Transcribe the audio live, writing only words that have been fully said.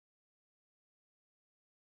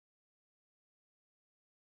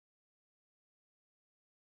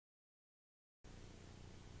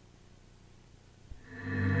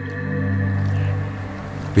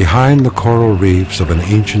Behind the coral reefs of an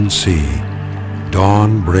ancient sea,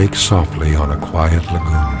 dawn breaks softly on a quiet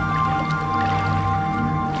lagoon.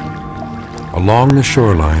 Along the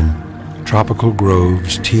shoreline, tropical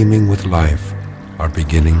groves teeming with life are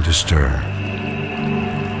beginning to stir.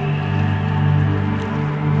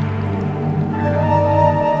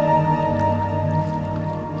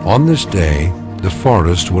 On this day, the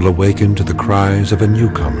forest will awaken to the cries of a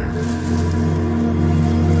newcomer.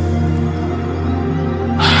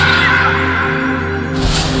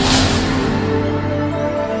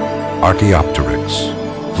 Archaeopteryx,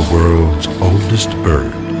 the world's oldest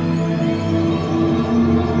bird.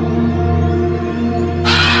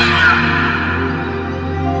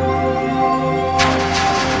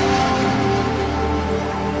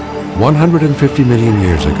 $150 million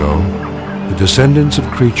years ago, the descendants of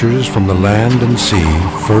creatures from the land and sea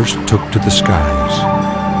first took to the skies.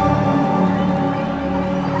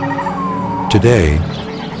 Today,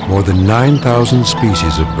 more than 9,000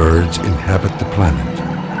 species of birds inhabit the planet.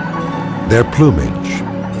 Their plumage,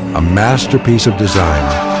 a masterpiece of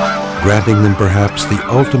design, granting them perhaps the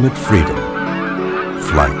ultimate freedom,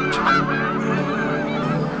 flight.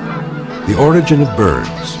 The origin of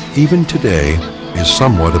birds, even today, is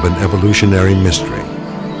somewhat of an evolutionary mystery.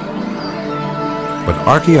 But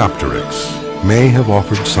Archaeopteryx may have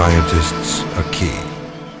offered scientists a key.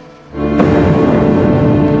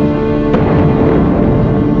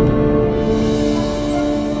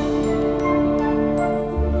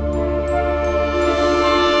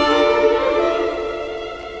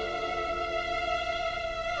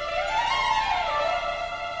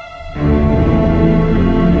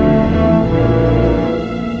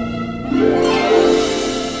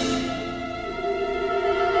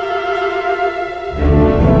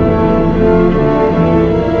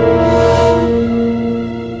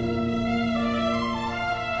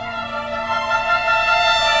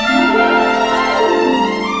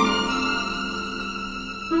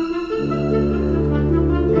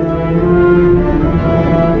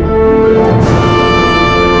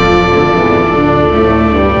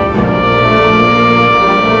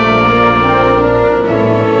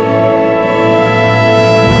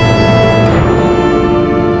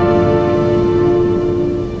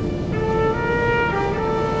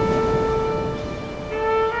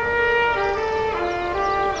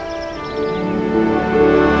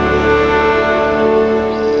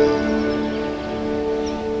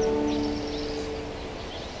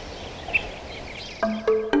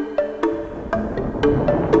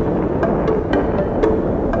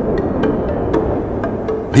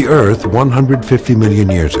 The Earth 150 million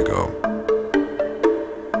years ago.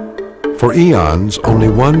 For eons, only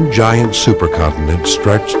one giant supercontinent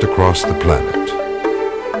stretched across the planet.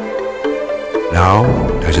 Now,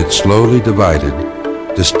 as it slowly divided,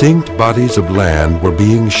 distinct bodies of land were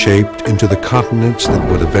being shaped into the continents that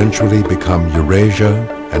would eventually become Eurasia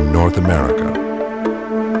and North America.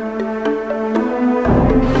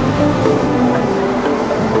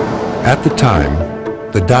 At the time,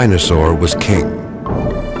 the dinosaur was king.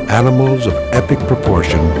 Animals of epic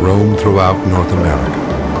proportion roamed throughout North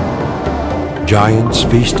America. Giants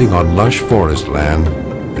feasting on lush forest land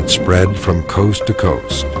that spread from coast to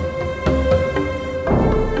coast.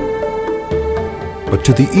 But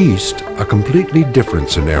to the east, a completely different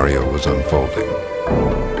scenario was unfolding.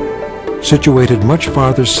 Situated much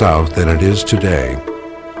farther south than it is today,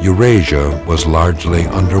 Eurasia was largely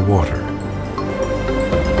underwater.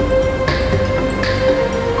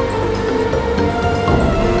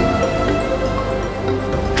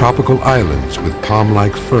 Tropical islands with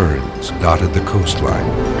palm-like ferns dotted the coastline.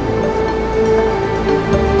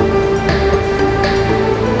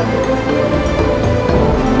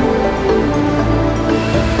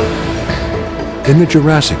 In the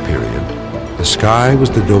Jurassic period, the sky was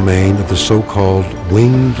the domain of the so-called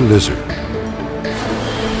winged lizard,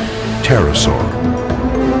 pterosaur.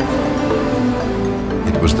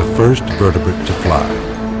 It was the first vertebrate to fly.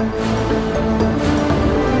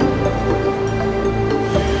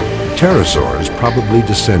 Pterosaurs probably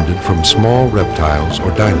descended from small reptiles or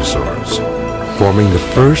dinosaurs, forming the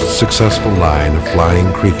first successful line of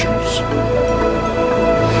flying creatures.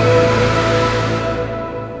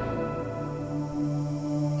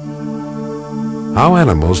 How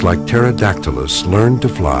animals like Pterodactylus learned to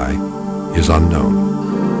fly is unknown.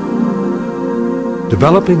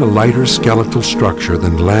 Developing a lighter skeletal structure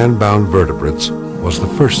than land-bound vertebrates was the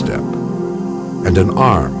first step, and an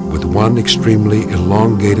arm with one extremely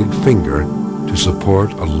elongated finger to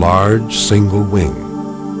support a large single wing.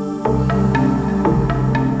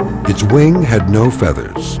 Its wing had no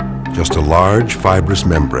feathers, just a large fibrous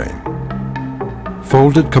membrane.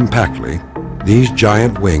 Folded compactly, These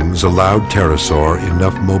giant wings allowed pterosaur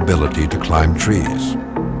enough mobility to climb trees.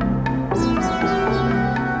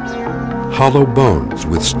 Hollow bones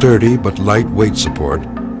with sturdy but light weight support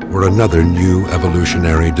were another new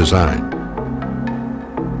evolutionary design.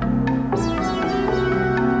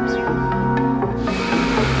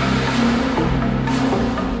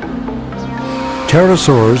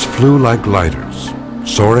 Pterosaurs flew like gliders,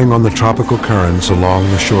 soaring on the tropical currents along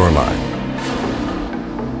the shoreline.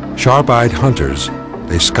 Sharp-eyed hunters,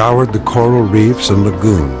 they scoured the coral reefs and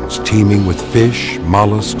lagoons teeming with fish,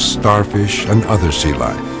 mollusks, starfish, and other sea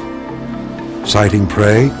life. Sighting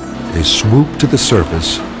prey, they swooped to the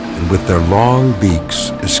surface and with their long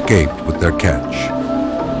beaks escaped with their catch.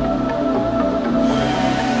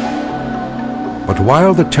 But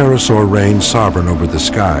while the pterosaur reigned sovereign over the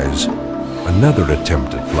skies, another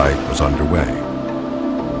attempt at flight was underway.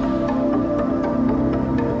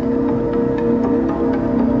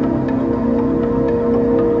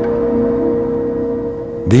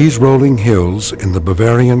 These rolling hills in the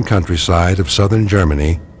Bavarian countryside of southern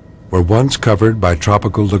Germany were once covered by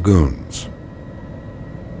tropical lagoons.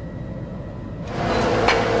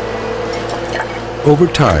 Over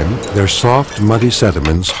time, their soft, muddy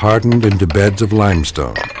sediments hardened into beds of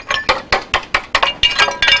limestone.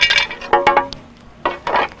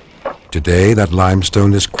 Today, that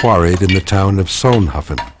limestone is quarried in the town of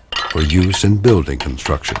Solnhofen for use in building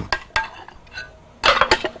construction.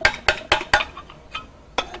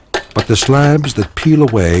 But the slabs that peel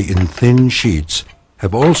away in thin sheets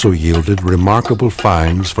have also yielded remarkable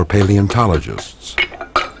finds for paleontologists.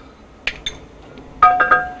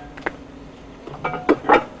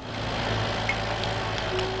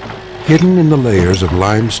 Hidden in the layers of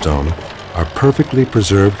limestone are perfectly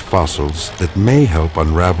preserved fossils that may help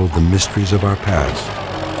unravel the mysteries of our past.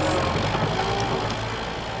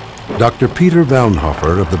 Dr. Peter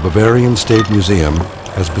Wellnhofer of the Bavarian State Museum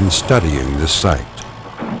has been studying this site.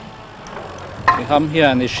 Wir haben hier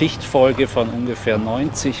eine Schichtfolge von ungefähr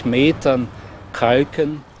 90 Metern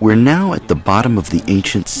Kalken. We're now at the bottom of the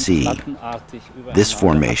ancient sea. This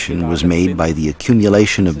formation was made by the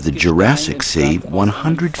accumulation of the Jurassic Sea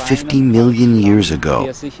 150 million years ago.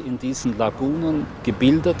 Der sich in diesen Lagunen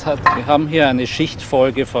gebildet hat. Wir haben hier eine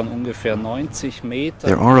Schichtfolge von ungefähr 90 Metern.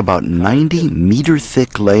 There are about 90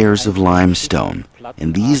 meter-thick layers of limestone,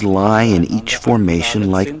 and these lie in each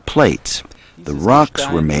formation like plates. The rocks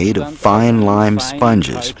were made of fine lime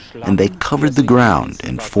sponges, and they covered the ground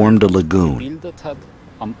and formed a lagoon.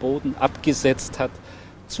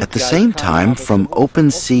 At the same time, from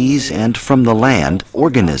open seas and from the land,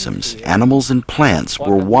 organisms, animals and plants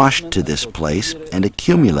were washed to this place and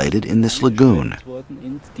accumulated in this lagoon.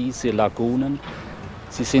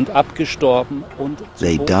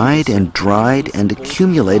 They died and dried and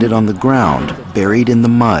accumulated on the ground, buried in the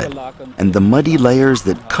mud, and the muddy layers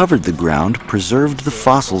that covered the ground preserved the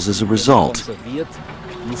fossils as a result.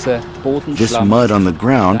 This mud on the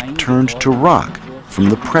ground turned to rock from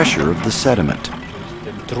the pressure of the sediment.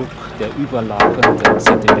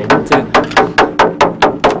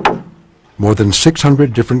 More than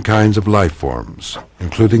 600 different kinds of life forms,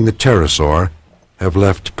 including the pterosaur, have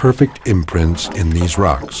left perfect imprints in these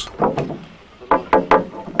rocks.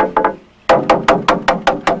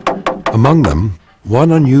 Among them,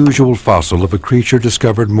 one unusual fossil of a creature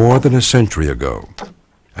discovered more than a century ago,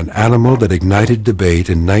 an animal that ignited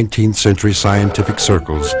debate in 19th century scientific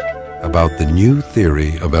circles about the new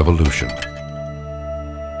theory of evolution.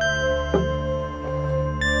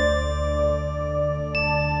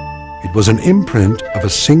 It was an imprint of a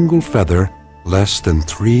single feather less than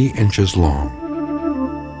 3 inches long.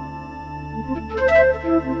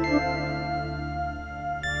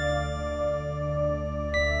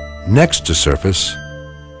 Next to surface,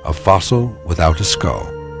 a fossil without a skull.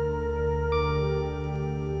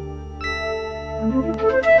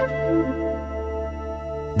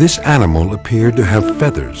 This animal appeared to have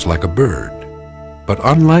feathers like a bird, but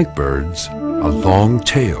unlike birds, a long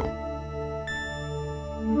tail.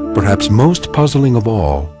 Perhaps most puzzling of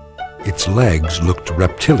all, its legs looked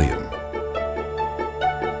reptilian.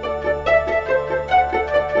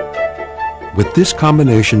 With this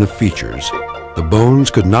combination of features, the bones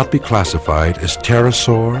could not be classified as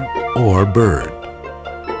pterosaur or bird.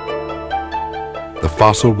 The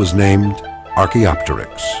fossil was named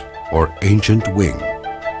Archaeopteryx, or ancient wing,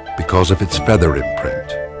 because of its feather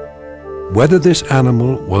imprint. Whether this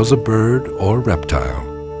animal was a bird or reptile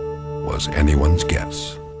was anyone's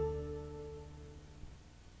guess.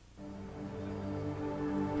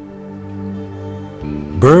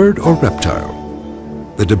 Bird or reptile?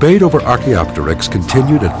 The debate over Archaeopteryx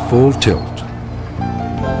continued at full tilt.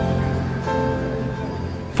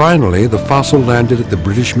 Finally, the fossil landed at the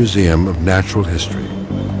British Museum of Natural History.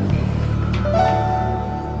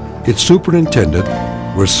 Its superintendent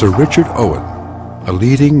was Sir Richard Owen, a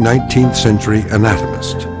leading 19th century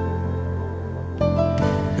anatomist.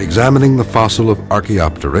 Examining the fossil of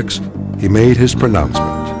Archaeopteryx, he made his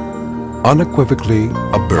pronouncement: unequivocally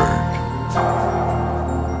a bird.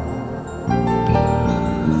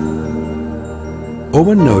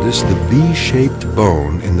 Owen noticed the V-shaped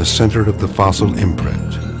bone in the center of the fossil imprint.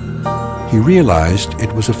 He realized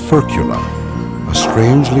it was a furcula, a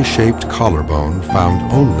strangely shaped collarbone found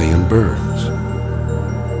only in birds.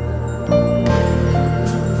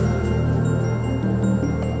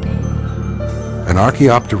 An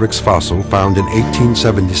Archaeopteryx fossil found in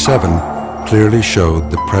 1877 clearly showed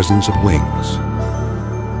the presence of wings.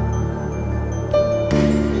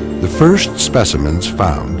 The first specimens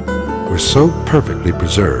found were so perfectly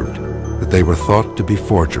preserved that they were thought to be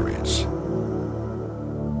forgeries.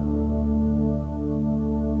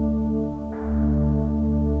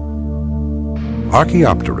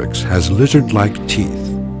 Archaeopteryx has lizard-like teeth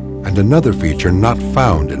and another feature not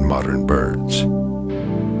found in modern birds: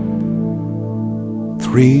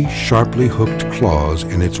 3 sharply hooked claws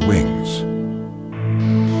in its wings.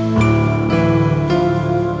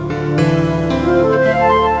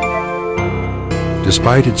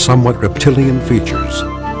 Despite its somewhat reptilian features,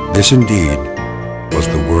 this indeed was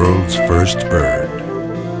the world's first bird.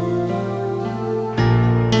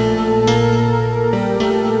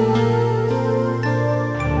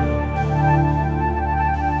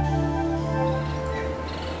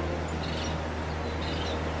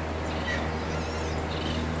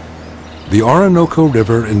 The Orinoco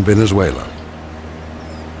River in Venezuela.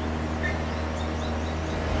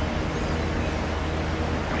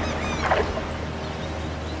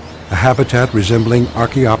 A habitat resembling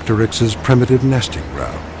Archaeopteryx's primitive nesting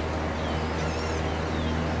ground.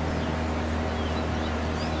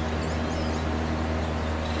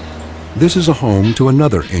 This is a home to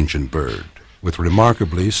another ancient bird with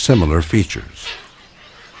remarkably similar features.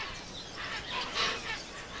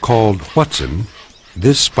 Called Huatzin,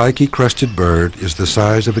 this spiky-crested bird is the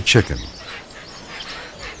size of a chicken.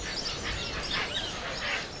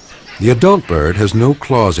 The adult bird has no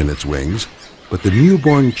claws in its wings, but the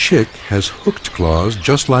newborn chick has hooked claws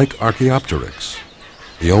just like Archaeopteryx,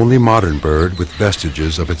 the only modern bird with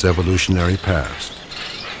vestiges of its evolutionary past.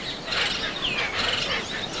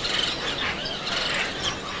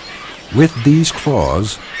 With these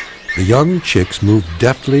claws, the young chicks move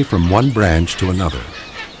deftly from one branch to another.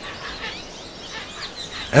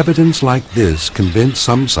 Evidence like this convinced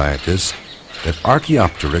some scientists that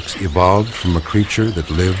Archaeopteryx evolved from a creature that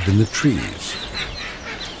lived in the trees.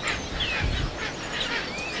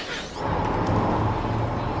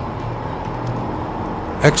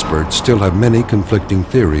 Experts still have many conflicting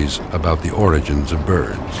theories about the origins of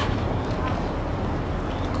birds.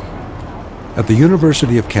 At the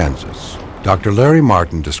University of Kansas, Dr. Larry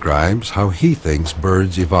Martin describes how he thinks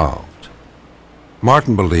birds evolved.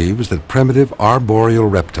 Martin believes that primitive arboreal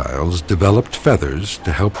reptiles developed feathers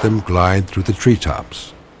to help them glide through the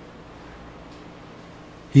treetops.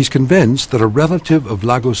 He's convinced that a relative of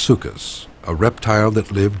Lagosuchus, a reptile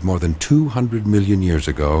that lived more than 200 million years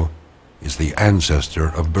ago, is the ancestor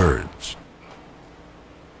of birds.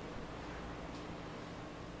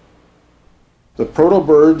 The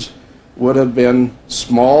protobirds would have been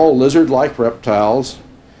small lizard-like reptiles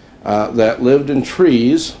that lived in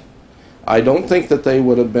trees. I don't think that they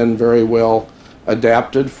would have been very well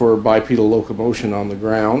adapted for bipedal locomotion on the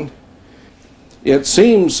ground. It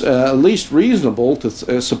seems at least reasonable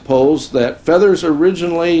to suppose that feathers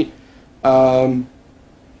originally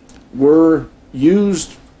were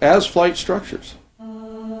used as flight structures.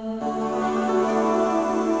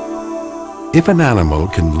 If an animal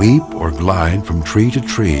can leap or glide from tree to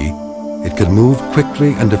tree, it can move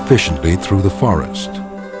quickly and efficiently through the forest.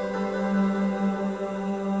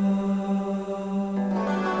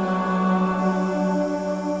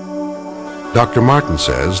 Dr. Martin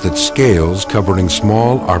says that scales covering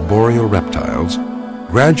small arboreal reptiles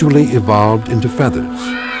gradually evolved into feathers,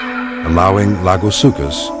 allowing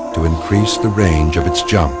Lagosuchus to increase the range of its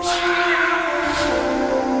jumps.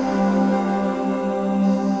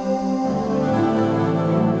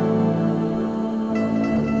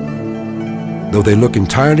 Though they look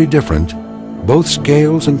entirely different, both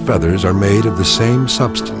scales and feathers are made of the same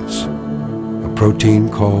substance, a protein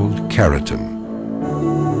called keratin.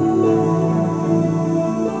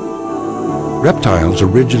 Reptiles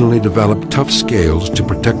originally developed tough scales to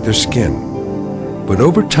protect their skin, but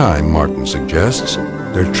over time, Martin suggests,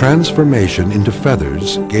 their transformation into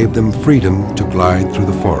feathers gave them freedom to glide through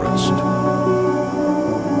the forest.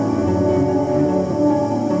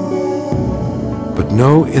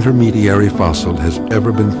 no intermediary fossil has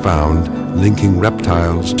ever been found linking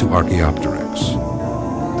reptiles to Archaeopteryx.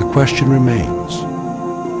 The question remains,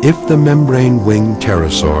 if the membrane-winged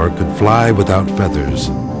pterosaur could fly without feathers,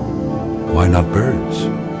 why not birds?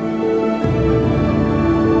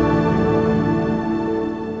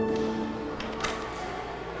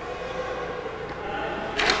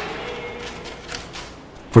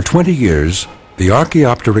 For 20 years, the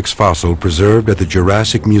Archaeopteryx fossil preserved at the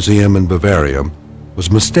Jurassic Museum in Bavaria was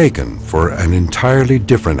mistaken for an entirely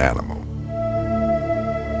different animal.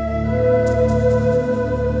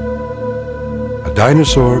 A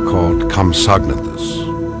dinosaur called Compsognathus.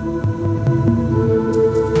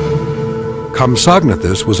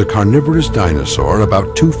 Compsognathus was a carnivorous dinosaur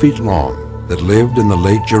about 2 feet long that lived in the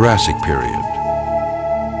late Jurassic period.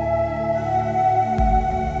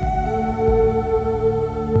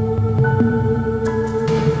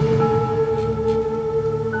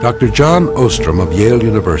 Dr. John Ostrom of Yale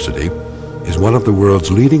University is one of the world's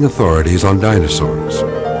leading authorities on dinosaurs.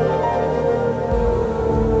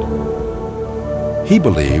 He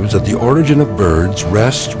believes that the origin of birds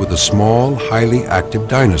rests with a small, highly active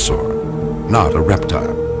dinosaur, not a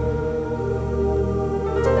reptile.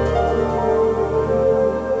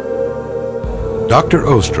 Dr.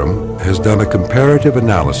 Ostrom has done a comparative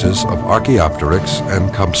analysis of Archaeopteryx and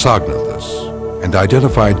Compsognathus and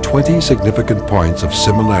identified 20 significant points of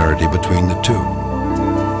similarity between the two.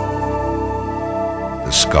 The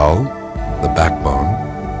skull, the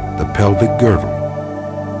backbone, the pelvic girdle,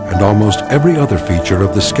 and almost every other feature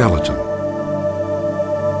of the skeleton.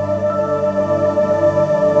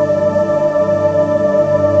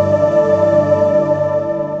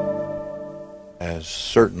 As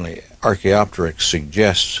certainly Archaeopteryx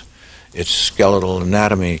suggests, its skeletal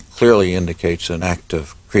anatomy clearly indicates an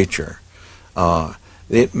active creature.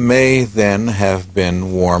 It may then have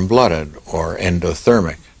been warm-blooded or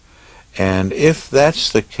endothermic. And if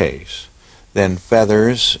that's the case, then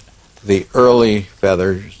feathers, the early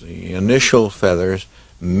feathers, the initial feathers,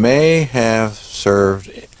 may have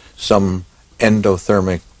served some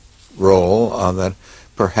endothermic role that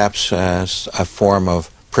perhaps as a form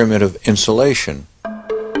of primitive insulation.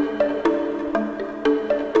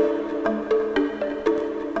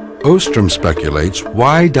 Ostrom speculates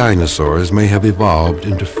why dinosaurs may have evolved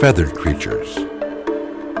into feathered creatures.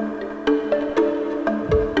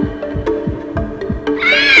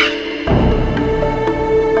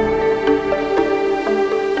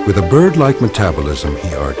 With a bird-like metabolism,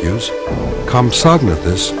 he argues,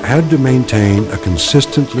 Compsognathus had to maintain a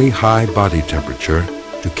consistently high body temperature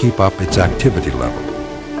to keep up its activity level.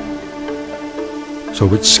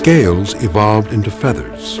 So its scales evolved into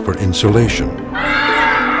feathers for insulation.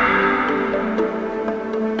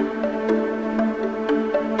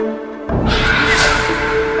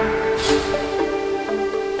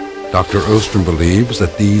 Dr. Ostrom believes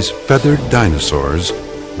that these feathered dinosaurs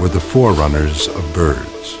were the forerunners of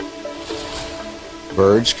birds.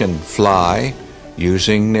 Birds can fly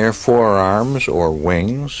using their forearms or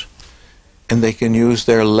wings, and they can use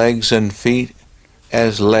their legs and feet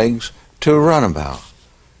as legs to run about.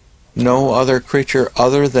 No other creature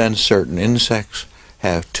other than certain insects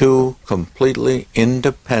have two completely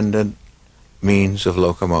independent means of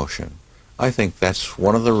locomotion. I think that's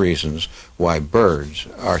one of the reasons why birds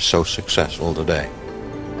are so successful today.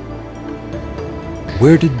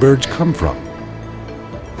 Where did birds come from?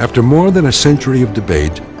 After more than a century of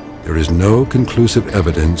debate, there is no conclusive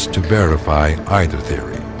evidence to verify either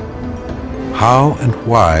theory. How and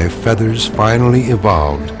why feathers finally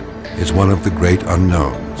evolved is one of the great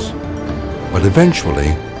unknowns. But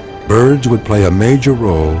eventually, birds would play a major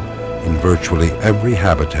role in virtually every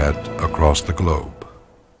habitat across the globe.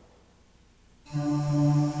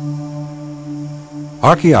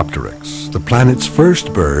 Archaeopteryx, the planet's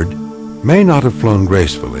first bird, may not have flown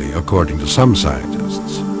gracefully, according to some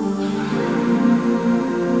scientists.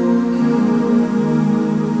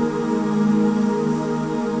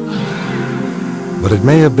 But it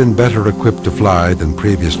may have been better equipped to fly than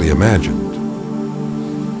previously imagined.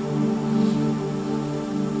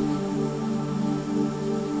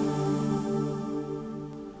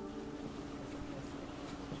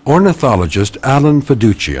 Ornithologist Alan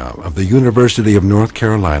Fiducia of the University of North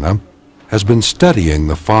Carolina has been studying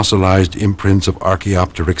the fossilized imprints of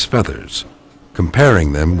Archaeopteryx feathers,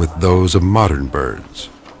 comparing them with those of modern birds.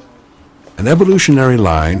 An evolutionary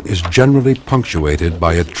line is generally punctuated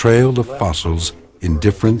by a trail of fossils in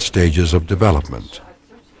different stages of development.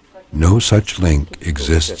 No such link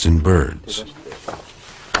exists in birds.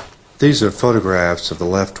 These are photographs of the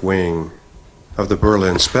left wing of the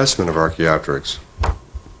Berlin specimen of Archaeopteryx.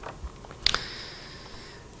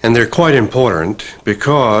 And they're quite important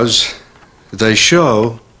because they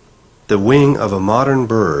show the wing of a modern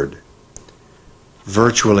bird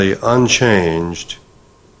virtually unchanged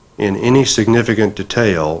in any significant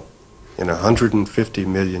detail in 150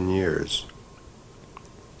 million years.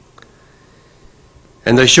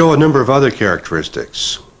 And they show a number of other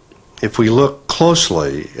characteristics. If we look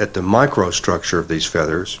closely at the microstructure of these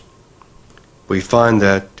feathers, we find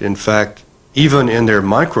that, in fact, even in their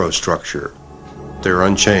microstructure, they're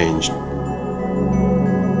unchanged.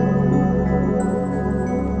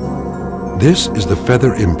 This is the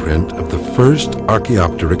feather imprint of the first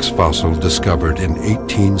Archaeopteryx fossil discovered in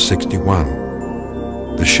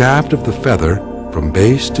 1861. The shaft of the feather, from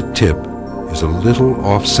base to tip, is a little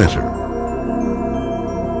off-center.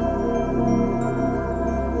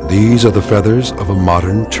 These are the feathers of a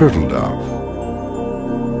modern turtle dove.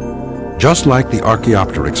 Just like the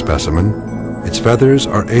Archaeopteryx specimen, its feathers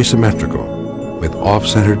are asymmetrical, with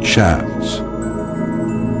off-centered shafts.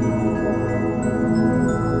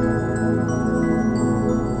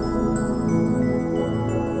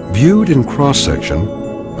 Viewed in cross-section,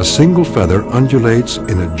 a single feather undulates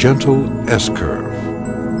in a gentle S-curve.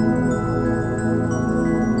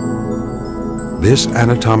 This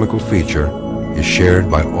anatomical feature is shared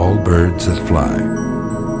by all birds that fly.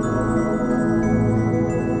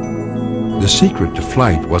 The secret to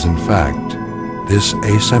flight was, in fact, this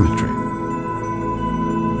asymmetry.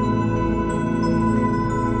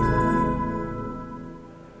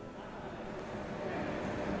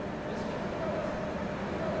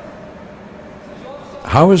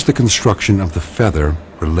 How is the construction of the feather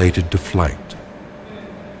related to flight?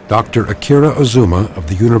 Dr. Akira Ozuma of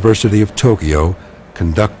the University of Tokyo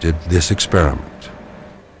conducted this experiment.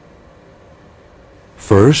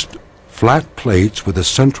 First, flat plates with a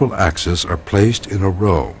central axis are placed in a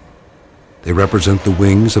row. They represent the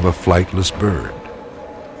wings of a flightless bird.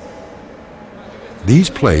 These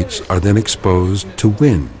plates are then exposed to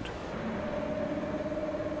wind.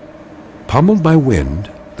 Pummeled by wind,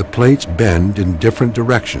 the plates bend in different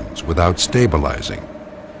directions without stabilizing.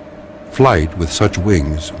 Flight with such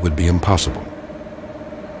wings would be impossible.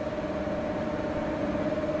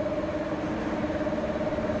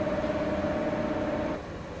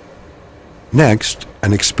 Next,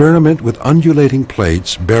 an experiment with undulating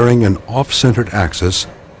plates bearing an off-centered axis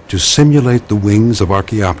to simulate the wings of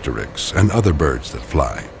Archaeopteryx and other birds that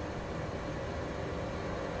fly.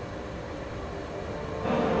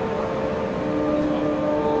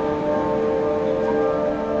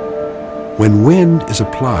 When wind is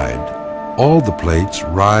applied, all the plates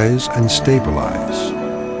rise and stabilize,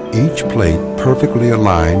 each plate perfectly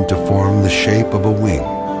aligned to form the shape of a wing.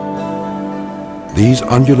 These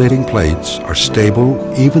undulating plates are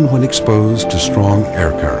stable even when exposed to strong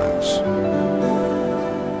air currents.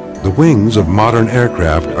 The wings of modern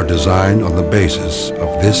aircraft are designed on the basis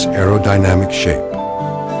of this aerodynamic shape.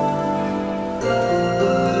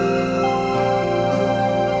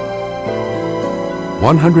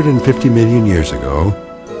 "150 million years ago,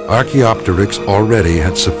 Archaeopteryx already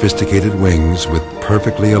had sophisticated wings with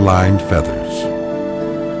perfectly aligned feathers.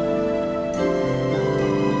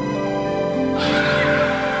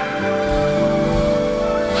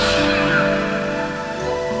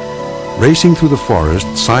 Racing through the forest,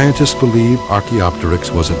 scientists believe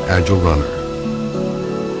Archaeopteryx was an agile runner.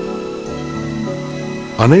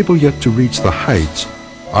 Unable yet to reach the heights,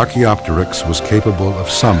 Archaeopteryx was capable of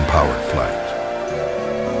some powered flight.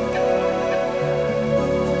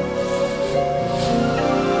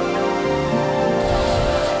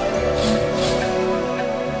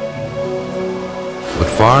 But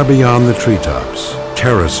far beyond the treetops,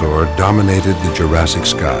 pterosaur dominated the Jurassic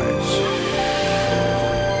skies.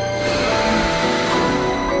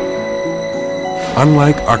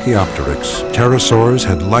 Unlike Archaeopteryx, pterosaurs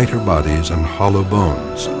had lighter bodies and hollow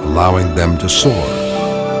bones, allowing them to soar.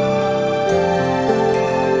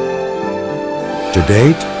 To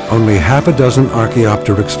date, only half a dozen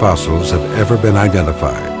Archaeopteryx fossils have ever been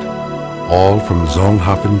identified, all from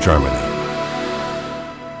Solnhofen, Germany.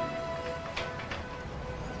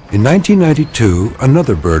 In 1992,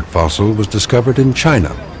 another bird fossil was discovered in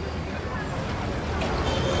China.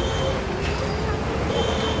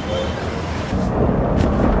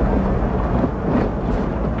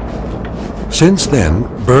 Since then,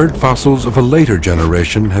 bird fossils of a later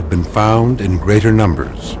generation have been found in greater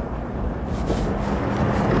numbers.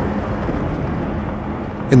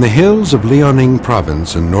 In the hills of Liaoning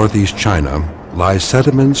province in northeast China lie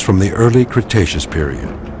sediments from the early Cretaceous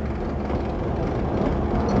period.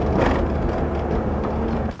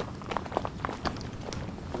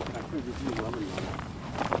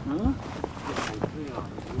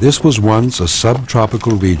 This was once a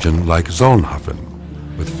subtropical region like Solnhofen,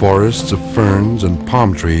 with forests of ferns and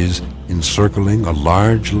palm trees encircling a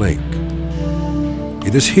large lake.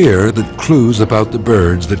 It is here that clues about the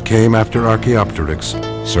birds that came after Archaeopteryx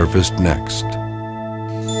surfaced next.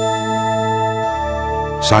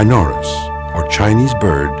 Cynorus, or Chinese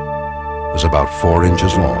bird, was about 4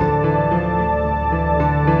 inches long.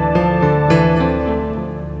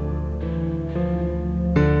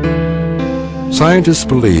 Scientists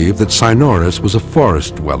believe that Cynorus was a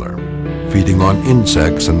forest dweller, feeding on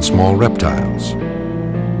insects and small reptiles.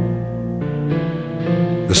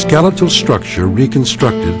 The skeletal structure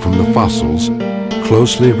reconstructed from the fossils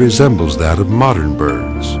closely resembles that of modern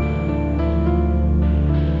birds.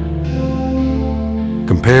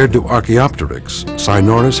 Compared to Archaeopteryx,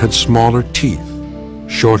 Cynorus had smaller teeth,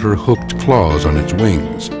 shorter hooked claws on its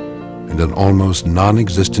wings, and an almost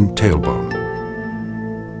non-existent tailbone.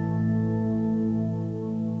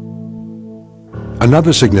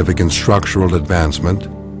 Another significant structural advancement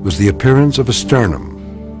was the appearance of a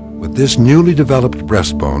sternum. With this newly developed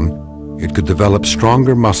breastbone, it could develop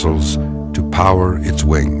stronger muscles to power its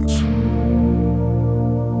wings.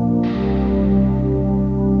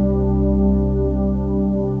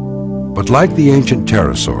 But like the ancient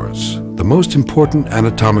pterosaurs, the most important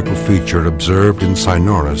anatomical feature observed in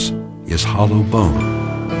Cynorus is hollow bone,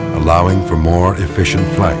 allowing for more efficient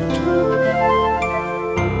flight.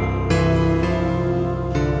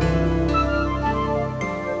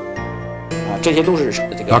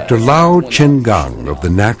 Dr. Lao Qingang of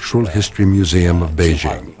the Natural History Museum of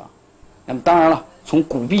Beijing.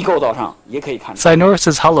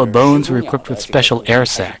 Cynorus's hollow bones were equipped with special air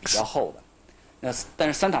sacs.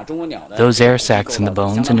 Those air sacs in the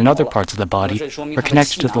bones and in other parts of the body were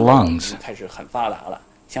connected to the lungs.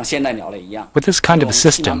 With this kind of a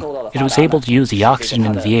system, it was able to use the oxygen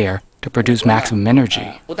in the air to produce maximum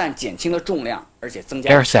energy.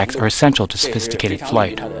 Air sacs are essential to sophisticated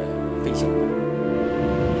flight.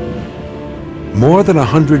 More than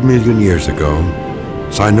 100 million years ago,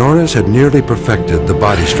 Cynorus had nearly perfected the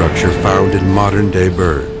body structure found in modern-day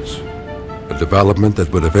birds, a development that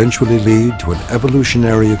would eventually lead to an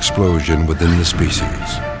evolutionary explosion within the species.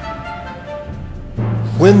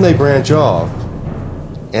 When they branch off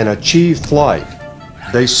and achieve flight,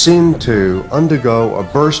 they seem to undergo a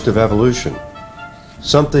burst of evolution,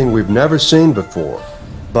 something we've never seen before.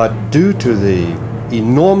 But due to the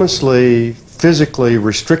enormously physically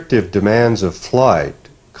restrictive demands of flight,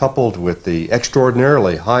 coupled with the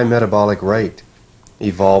extraordinarily high metabolic rate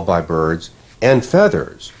evolved by birds, and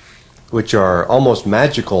feathers, which are almost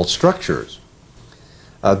magical structures,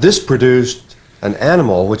 this produced an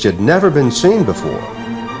animal which had never been seen before.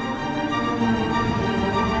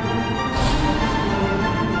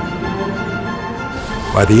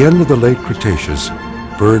 By the end of the late Cretaceous,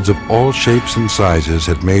 birds of all shapes and sizes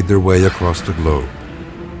had made their way across the globe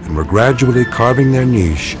and were gradually carving their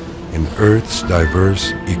niche in Earth's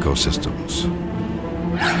diverse ecosystems.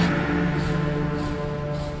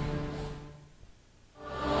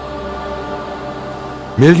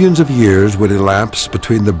 Millions of years would elapse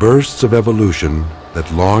between the bursts of evolution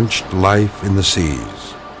that launched life in the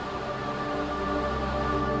seas.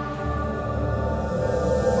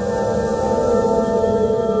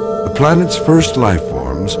 The planet's first life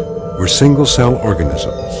forms were single-cell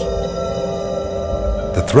organisms.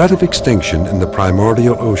 The threat of extinction in the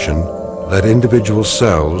primordial ocean led individual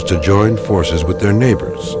cells to join forces with their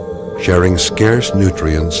neighbors, sharing scarce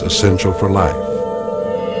nutrients essential for life.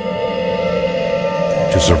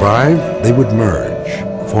 To survive, they would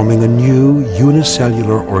merge, forming a new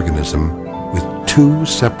unicellular organism with 2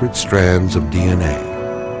 separate strands of DNA.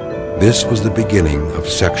 This was the beginning of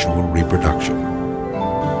sexual reproduction.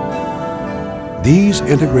 These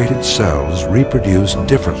integrated cells reproduced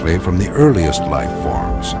differently from the earliest life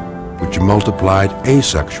forms, which multiplied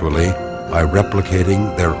asexually by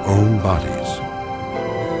replicating their own bodies.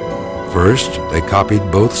 First, they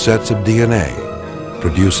copied both sets of DNA,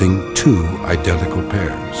 producing 2 identical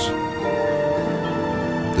pairs.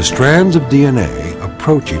 The strands of DNA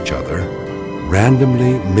approach each other,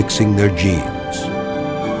 randomly mixing their genes.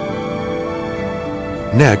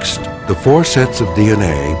 Next, the 4 sets of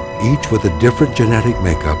DNA, each with a different genetic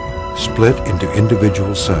makeup, split into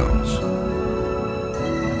individual cells.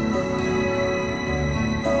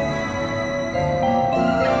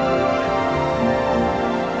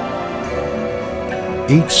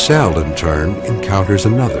 Each cell, in turn, encounters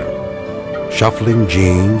another, shuffling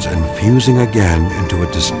genes and fusing again into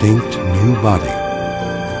a distinct new body.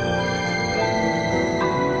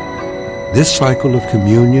 This cycle of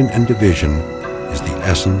communion and division is the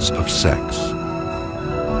essence of sex.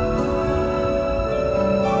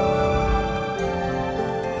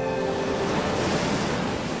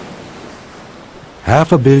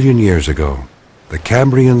 500 million years ago, the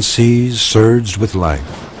Cambrian seas surged with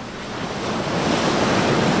life.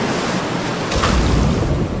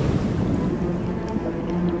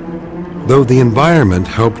 Though the environment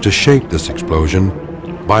helped to shape this explosion,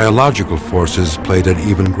 biological forces played an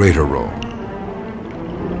even greater role.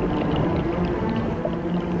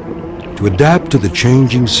 To adapt to the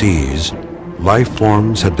changing seas, life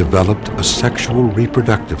forms had developed a sexual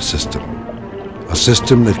reproductive system, a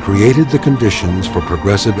system that created the conditions for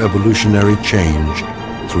progressive evolutionary change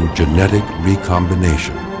through genetic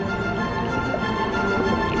recombination.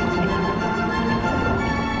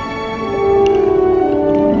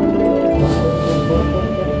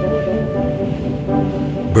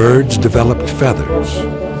 Birds developed feathers,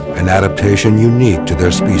 an adaptation unique to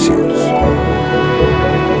their species.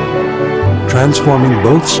 Transforming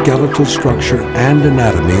both skeletal structure and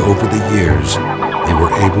anatomy over the years, they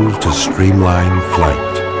were able to streamline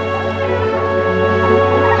flight.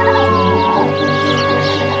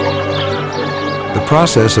 The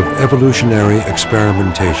process of evolutionary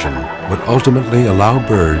experimentation would ultimately allow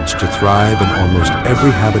birds to thrive in almost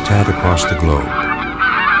every habitat across the globe.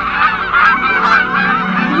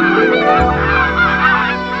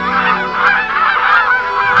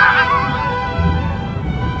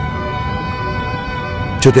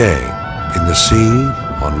 Today, in the sea,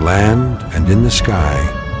 on land, and in the sky,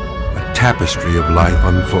 a tapestry of life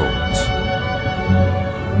unfolds.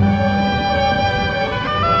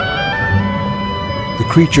 The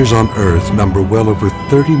creatures on Earth number well over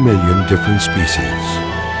 30 million different species.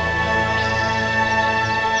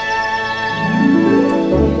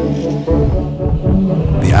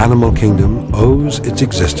 The animal kingdom owes its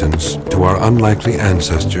existence to our unlikely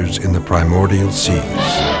ancestors in the primordial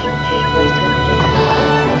seas.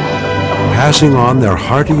 Passing on their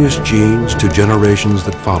hardiest genes to generations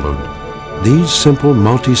that followed, these simple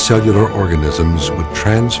multicellular organisms would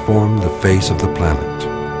transform the face of the planet.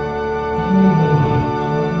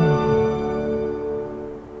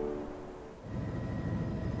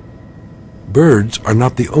 Birds are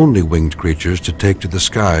not the only winged creatures to take to the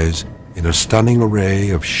skies in a stunning array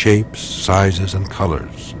of shapes, sizes, and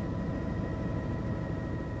colors.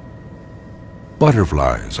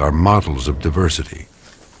 Butterflies are models of diversity,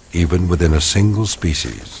 even within a single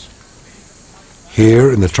species.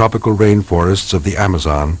 Here in the tropical rainforests of the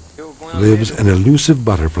Amazon lives an elusive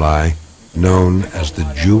butterfly known as the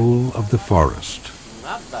jewel of the forest.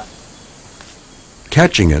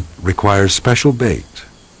 Catching it requires special bait,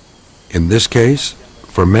 in this case,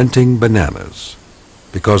 fermenting bananas,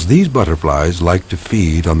 because these butterflies like to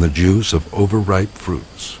feed on the juice of overripe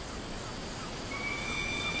fruits.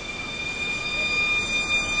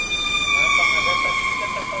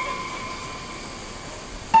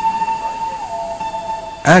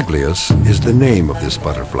 Aglaus is the name of this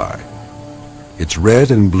butterfly. Its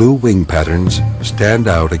red and blue wing patterns stand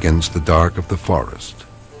out against the dark of the forest.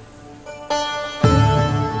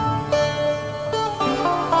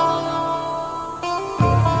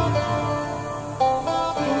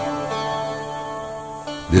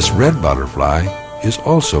 This red butterfly is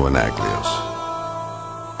also an Aglaus.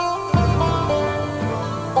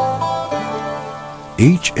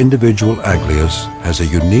 Each individual Aglaus has a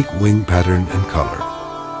unique wing pattern and color.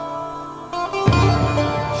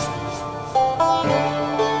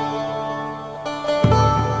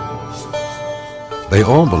 They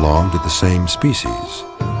all belong to the same species.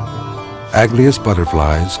 Aglaus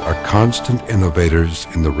butterflies are constant innovators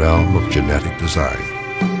in the realm of genetic design.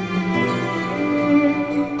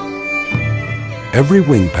 Every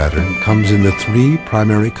wing pattern comes in the three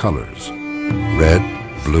primary colors, red,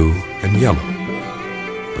 blue, and yellow.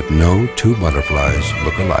 But no two butterflies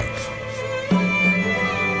look alike.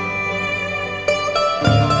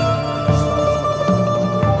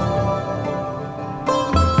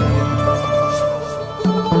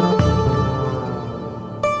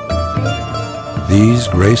 These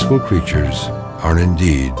graceful creatures are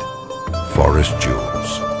indeed forest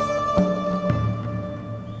jewels.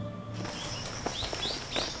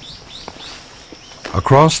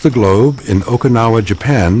 Across the globe, in Okinawa,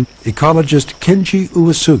 Japan, ecologist Kenji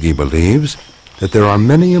Uesugi believes that there are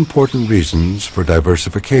many important reasons for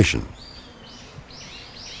diversification.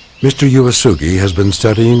 Mr. Uesugi has been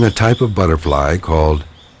studying a type of butterfly called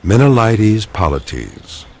Menelates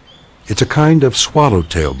polites. It's a kind of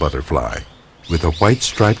swallowtail butterfly with a white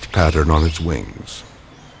striped pattern on its wings.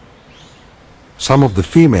 Some of the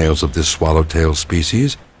females of this swallowtail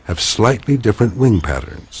species have slightly different wing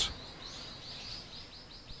patterns.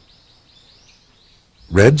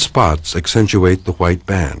 Red spots accentuate the white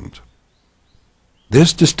band.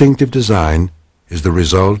 This distinctive design is the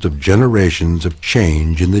result of generations of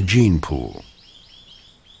change in the gene pool.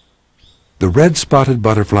 The red-spotted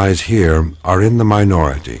butterflies here are in the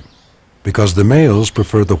minority. Because the males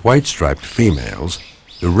prefer the white-striped females,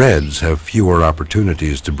 the reds have fewer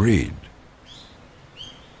opportunities to breed.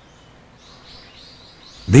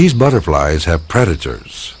 These butterflies have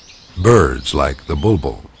predators, birds like the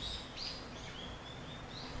bulbul.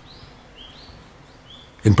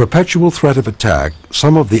 In perpetual threat of attack,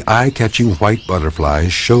 some of the eye-catching white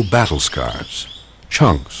butterflies show battle scars,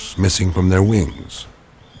 chunks missing from their wings.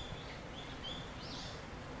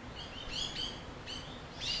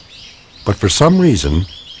 But for some reason,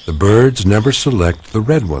 the birds never select the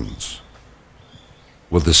red ones.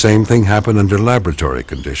 Will the same thing happen under laboratory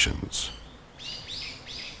conditions?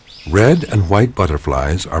 Red and white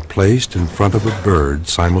butterflies are placed in front of a bird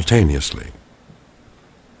simultaneously.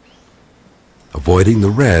 Avoiding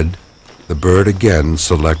the red, the bird again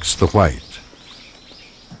selects the white.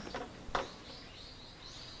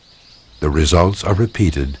 The results are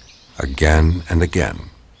repeated again and again.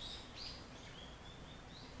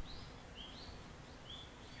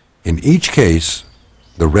 In each case,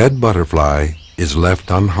 the red butterfly is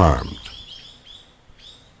left unharmed.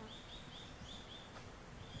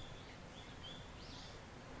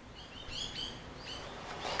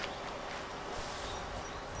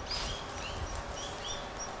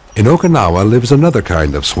 In Okinawa lives another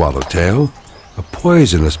kind of swallowtail, a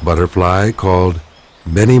poisonous butterfly called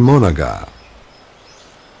benimonaga.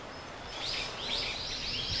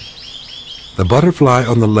 The butterfly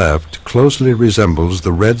on the left closely resembles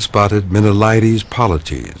the red-spotted Menelates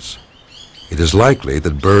polites. It is likely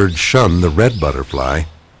that birds shun the red butterfly,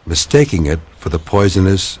 mistaking it for the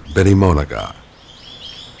poisonous benimonaga.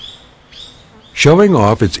 Showing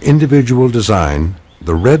off its individual design,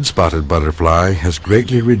 the red-spotted butterfly has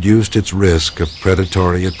greatly reduced its risk of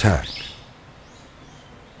predatory attack.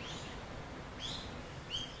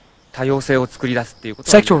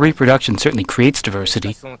 Sexual reproduction certainly creates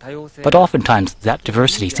diversity, but oftentimes that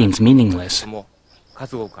diversity seems meaningless.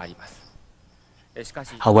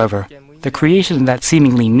 However, the creation of that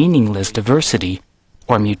seemingly meaningless diversity,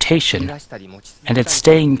 or mutation, and its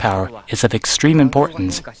staying power is of extreme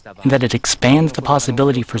importance in that it expands the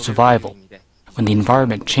possibility for survival when the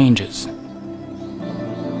environment changes.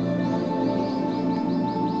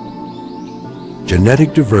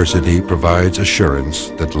 Genetic diversity provides assurance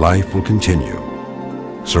that life will continue,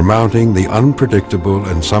 surmounting the unpredictable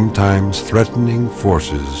and sometimes threatening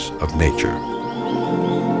forces of nature.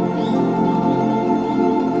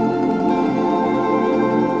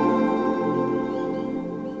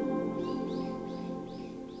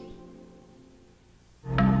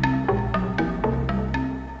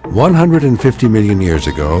 $150 million years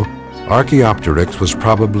ago, Archaeopteryx was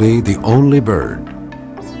probably the only bird.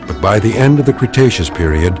 But by the end of the Cretaceous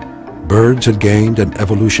period, birds had gained an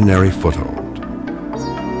evolutionary foothold.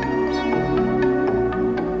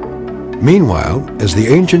 Meanwhile, as the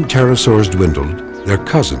ancient pterosaurs dwindled, their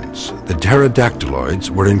cousins, the pterodactyloids,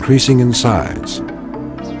 were increasing in size.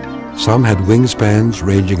 Some had wingspans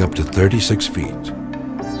ranging up to 36 feet.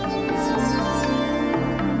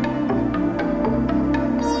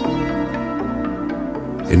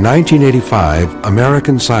 In 1985,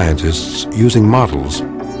 American scientists, using models,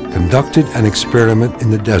 conducted an experiment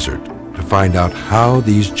in the desert to find out how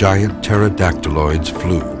these giant pterodactyloids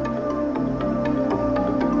flew.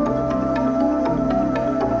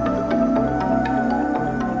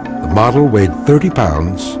 The model weighed 30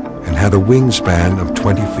 pounds and had a wingspan of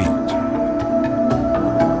 20 feet.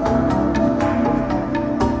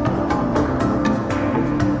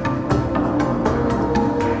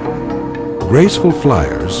 Graceful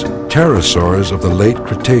flyers, pterosaurs of the late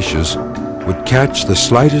Cretaceous would catch the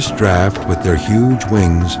slightest draft with their huge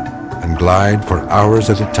wings and glide for hours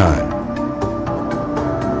at a time.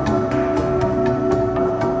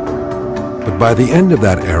 But by the end of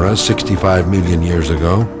that era, 65 million years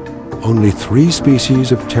ago, only 3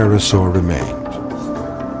 species of pterosaur remained.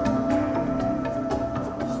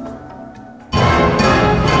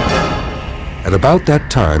 At about that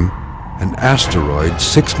time, an asteroid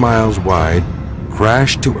 6 miles wide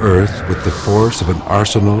crashed to Earth with the force of an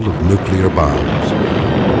arsenal of nuclear bombs.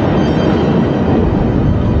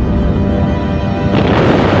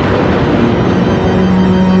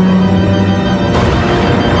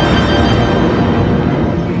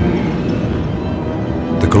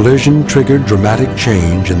 The collision triggered dramatic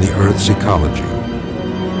change in the Earth's ecology.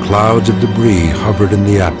 Clouds of debris hovered in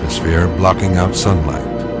the atmosphere, blocking out sunlight.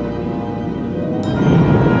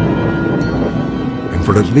 And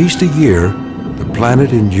for at least a year, the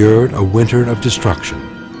planet endured a winter of destruction.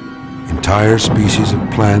 Entire species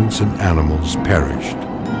of plants and animals perished.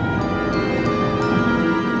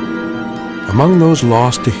 Among those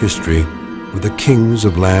lost to history were the kings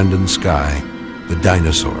of land and sky, the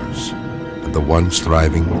dinosaurs, and the once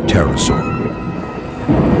thriving pterosaur.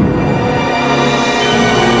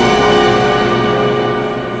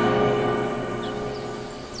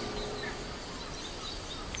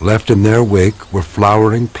 Left in their wake were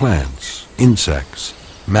flowering plants, insects,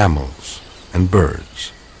 mammals, and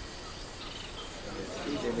birds.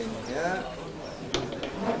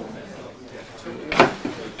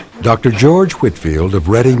 Dr. George Whitfield of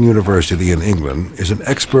Reading University in England is an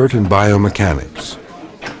expert in biomechanics.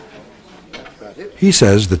 He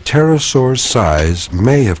says the pterosaur's size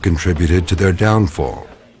may have contributed to their downfall.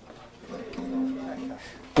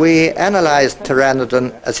 We analyzed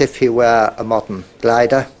Pteranodon as if he were a modern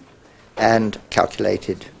glider and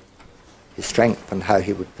calculated his strength and how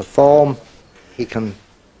he would perform. He can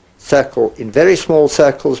circle in very small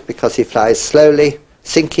circles because he flies slowly,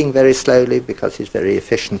 sinking very slowly because he's very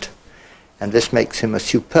efficient. And this makes him a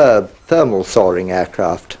superb thermal soaring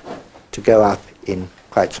aircraft to go up in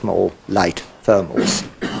quite small, light thermals.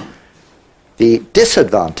 The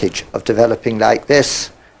disadvantage of developing like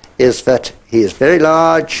this is that he is very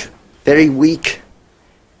large, very weak,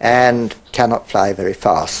 and cannot fly very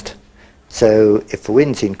fast. So if the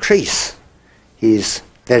winds increase, he's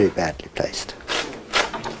very badly placed.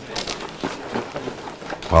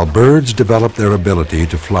 While birds develop their ability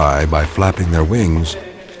to fly by flapping their wings,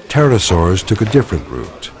 pterosaurs took a different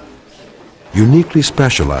route. Uniquely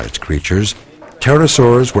specialized creatures,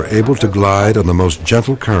 pterosaurs were able to glide on the most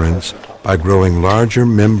gentle currents by growing larger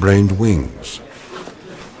membraned wings.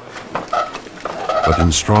 But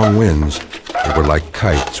in strong winds, they were like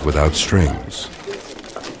kites without strings.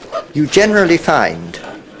 You generally find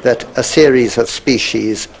that a series of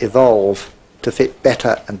species evolve to fit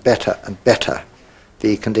better and better and better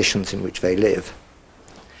the conditions in which they live.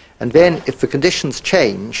 And then if the conditions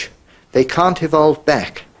change, they can't evolve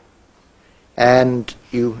back. And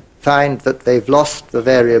you find that they've lost the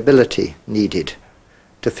variability needed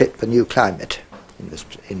to fit the new climate,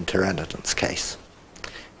 in Pteranodon's case.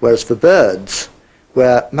 Whereas the birds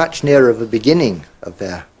were much nearer the beginning of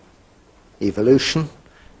their evolution.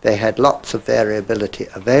 They had lots of variability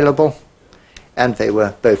available, and they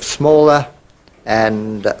were both smaller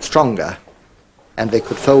and stronger, and they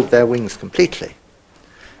could fold their wings completely.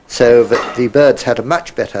 So that the birds had a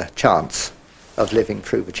much better chance of living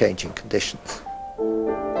through the changing conditions.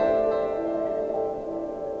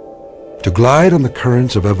 To glide on the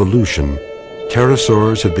currents of evolution,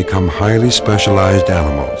 pterosaurs had become highly specialized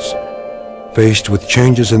animals. Faced with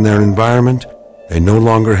changes in their environment, they no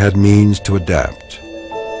longer had means to adapt.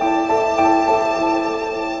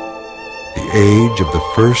 The age of the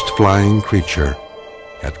first flying creature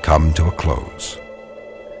had come to a close.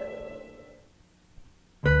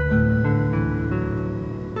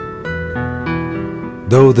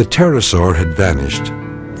 Though the pterosaur had vanished,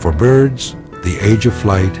 for birds, the age of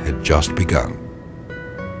flight had just begun.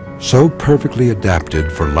 So perfectly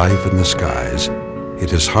adapted for life in the skies,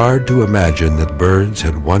 it is hard to imagine that birds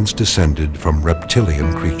had once descended from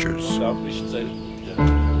reptilian creatures.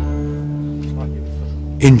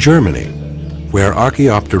 In Germany, where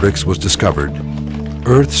Archaeopteryx was discovered,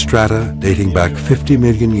 earth strata dating back 50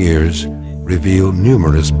 million years reveal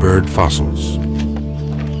numerous bird fossils.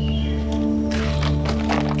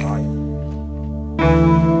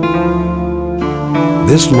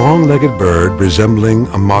 This long-legged bird resembling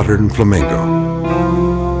a modern flamingo.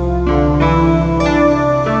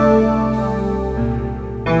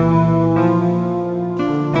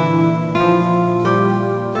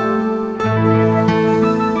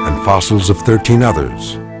 And fossils of 13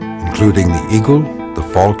 others, including the eagle, the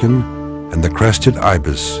falcon, and the crested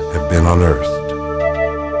ibis, have been unearthed.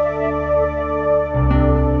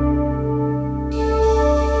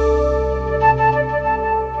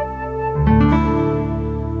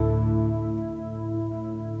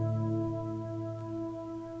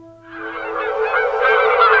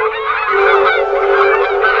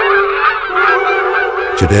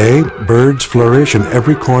 Today, birds flourish in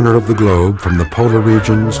every corner of the globe, from the polar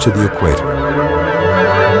regions to the equator.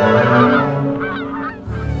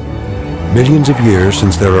 Millions of years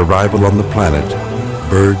since their arrival on the planet,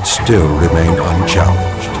 birds still remain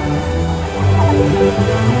unchallenged.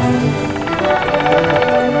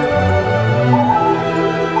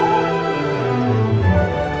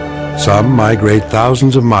 Some migrate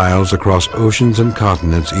thousands of miles across oceans and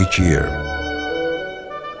continents each year.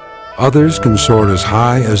 Others can soar as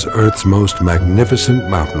high as Earth's most magnificent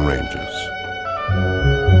mountain ranges.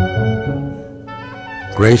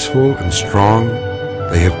 Graceful and strong,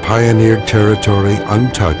 they have pioneered territory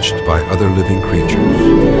untouched by other living creatures.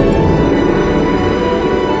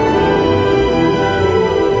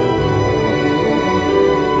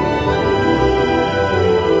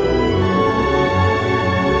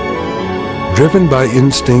 Driven by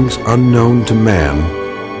instincts unknown to man,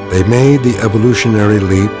 they made the evolutionary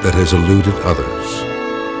leap that has eluded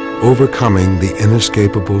others, overcoming the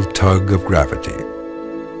inescapable tug of gravity.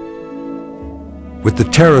 With the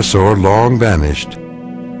pterosaur long vanished,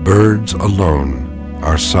 birds alone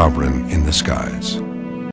are sovereign in the skies.